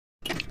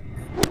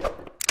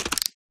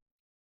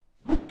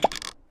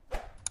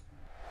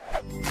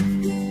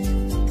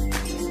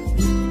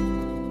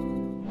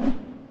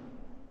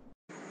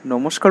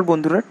নমস্কার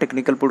বন্ধুরা,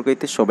 টেকনিক্যাল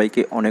পুরকাইতে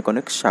সবাইকে অনেক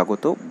অনেক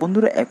স্বাগত।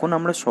 বন্ধুরা, এখন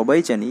আমরা সবাই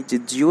জানি যে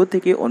জিও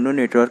থেকে অন্য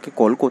নেটওয়ার্কে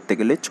কল করতে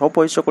গেলে 6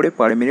 পয়সা করে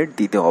পার মিনিট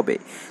দিতে হবে।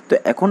 তো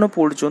এখনও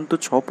পর্যন্ত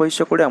 6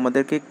 পয়সা করে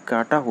আমাদেরকে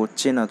কাটা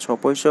হচ্ছে না। 6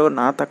 পয়সা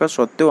না থাকা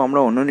সত্ত্বেও আমরা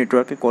অন্য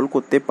নেটওয়ার্কে কল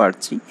করতে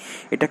পারছি।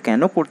 এটা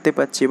কেন করতে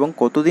পারছি এবং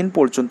কতদিন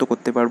পর্যন্ত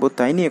করতে পারবো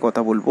তাই নিয়ে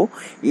কথা বলবো।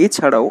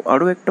 এছাড়াও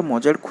আরও একটা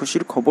মজার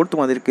খুশির খবর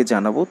তোমাদেরকে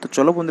জানাবো। তো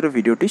চলো বন্ধুরা,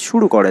 ভিডিওটি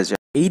শুরু করা যায়।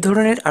 এই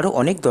ধরনের আরও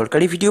অনেক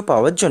দরকারি ভিডিও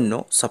পাওয়ার জন্য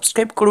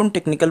সাবস্ক্রাইব করুন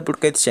টেকনিক্যাল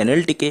পুরকাইত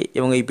চ্যানেলটিকে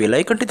এবং এই বেল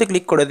আইকনটিতে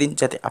ক্লিক করে দিন,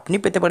 যাতে আপনি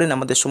পেতে পারেন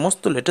আমাদের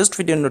সমস্ত লেটেস্ট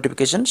ভিডিওর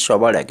নোটিফিকেশন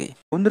সবার আগে।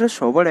 বন্ধুরা,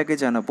 সবার আগে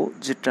জানাবো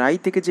যে ট্রাই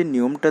থেকে যে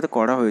নিয়মটা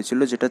করা হয়েছিল,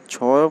 যেটা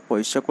 6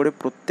 পয়সা করে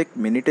প্রত্যেক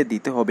মিনিটে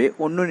দিতে হবে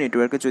অন্য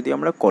নেটওয়ার্কে যদি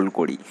আমরা কল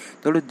করি।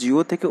 তাহলে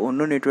জিও থেকে অন্য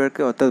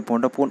নেটওয়ার্কে অর্থাৎ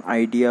ভোডাফোন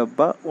আইডিয়া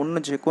বা অন্য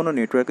যে কোনো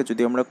নেটওয়ার্কে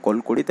যদি আমরা কল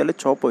করি তাহলে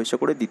 6 পয়সা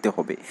করে দিতে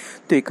হবে।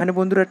 তো এখানে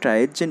বন্ধুরা,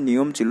 ট্রাইয়ের যে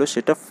নিয়ম ছিল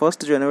সেটা 1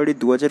 জানুয়ারি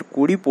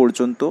 2020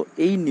 পর্যন্ত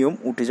এই নিয়ম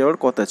উঠে যাওয়ার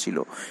কথা ছিল,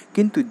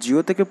 কিন্তু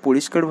জিও থেকে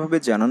পরিষ্কারভাবে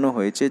জানানো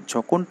হয়েছে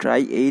যখন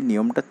ট্রাই এই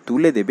নিয়মটা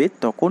তুলে দেবে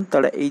তখন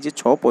তারা এই যে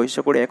 6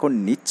 পয়সা করে এখন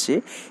নিচ্ছে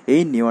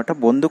এই নেওয়াটা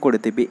বন্ধ করে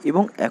দেবে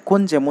এবং এখন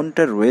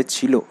যেমনটা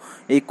রয়েছিল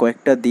এই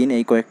কয়েকটা দিন,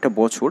 এই কয়েকটা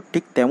বছর,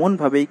 ঠিক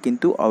তেমনভাবেই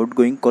কিন্তু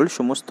আউটগোয়িং কল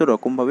সমস্ত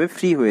রকমভাবে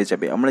ফ্রি হয়ে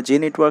যাবে। আমরা যে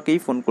নেটওয়ার্কেই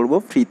ফোন করব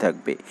ফ্রি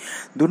থাকবে।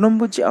 2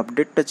 নম্বর যে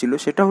আপডেটটা ছিল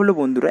সেটা হলো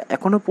বন্ধুরা,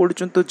 এখনও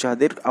পর্যন্ত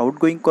যাদের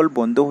আউটগোয়িং কল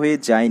বন্ধ হয়ে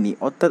যায়নি,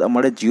 অর্থাৎ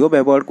আমরা জিও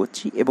ব্যবহার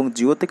করছি এবং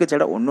জিও থেকে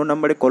যারা অন্য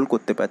নাম্বারে কল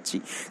করতে পারছি,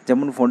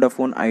 যেমন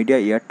ভোডাফোন আইডিয়া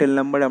এয়ারটেল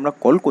নাম্বারে আমরা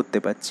কল করতে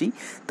পারছি,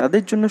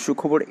 তাদের জন্য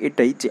সুখবর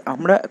এটাই যে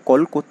আমরা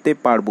কল করতে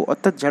পারবো।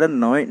 অর্থাৎ যারা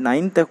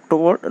 9th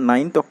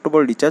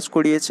অক্টোবর রিচার্জ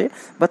করিয়েছে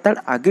বা তার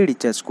আগে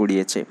রিচার্জ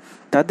করিয়েছে,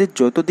 তাদের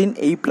যতদিন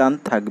এই প্ল্যান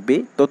থাকবে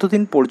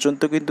ততদিন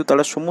পর্যন্ত কিন্তু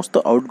তারা সমস্ত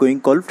আউটগোয়িং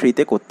কল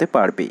ফ্রিতে করতে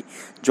পারবে।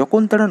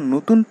 যখন তারা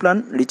নতুন প্ল্যান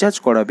রিচার্জ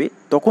করাবে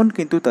তখন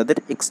কিন্তু তাদের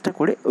এক্সট্রা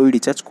করে ওই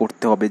রিচার্জ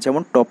করতে হবে,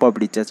 যেমন টপ আপ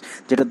রিচার্জ,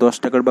 যেটা 10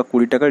 টাকার বা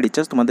 20 টাকার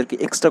রিচার্জ তোমাদেরকে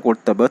এক্সট্রা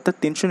করতে হবে। অর্থাৎ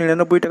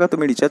 399 টাকা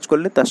তুমি রিচার্জ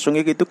করলে তার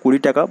সঙ্গে কিন্তু 20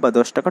 টাকা বা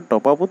 10 টাকার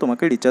টপ আপও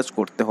তোমাকে রিচার্জ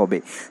করতে হবে।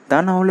 তা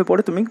না হলে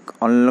পরে তুমি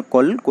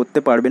কল করতে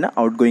পারবে না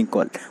আউটগোয়িং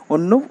কল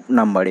অন্য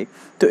নাম্বারে।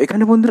 তো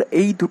এখানে বন্ধুরা,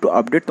 এই দুটো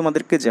আপডেট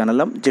তোমাদেরকে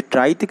জানালাম। যে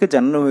ট্রাই থেকে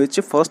জানানো হয়েছে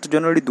 1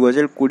 জানুয়ারি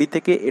 2020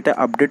 থেকে এটা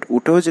আপডেট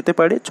উঠেও যেতে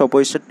পারে, 6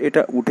 পয়সা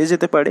এটা উঠে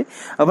যেতে পারে,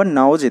 আবার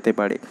নাও যেতে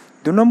পারে।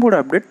 2 নম্বর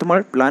আপডেট, তোমার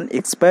প্ল্যান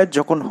এক্সপায়ার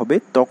যখন হবে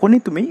তখনই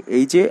তুমি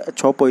এই যে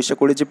 6 পয়সা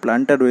করে যে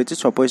প্ল্যানটা রয়েছে,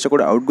 6 পয়সা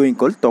করে আউটগোয়িং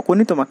কল,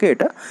 তখনই তোমাকে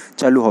এটা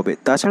চালু হবে।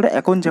 তাছাড়া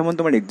এখন যেমন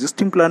তোমার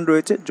এক্সিস্টিং প্ল্যান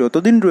রয়েছে,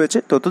 যতদিন রয়েছে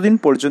ততদিন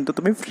পর্যন্ত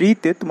তুমি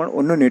ফ্রিতে তোমার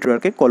অন্য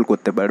নেটওয়ার্কে কল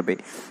করতে পারবে।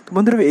 তো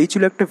বন্ধুরা, এই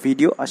ছিল একটা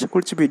ভিডিও। আশা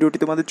করছি ভিডিওটি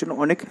তোমাদের জন্য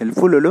অনেক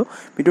হেল্পফুল হলো।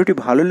 ভিডিওটি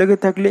ভালো লেগে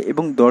থাকলে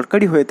এবং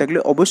দরকারি হয়ে থাকলে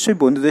অবশ্যই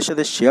বন্ধুদের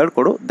সাথে শেয়ার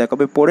করো।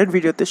 দেখাবে পরের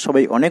ভিডিওতে।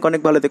 সবাই অনেক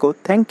অনেক ভালো থেকো।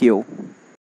 Thank you.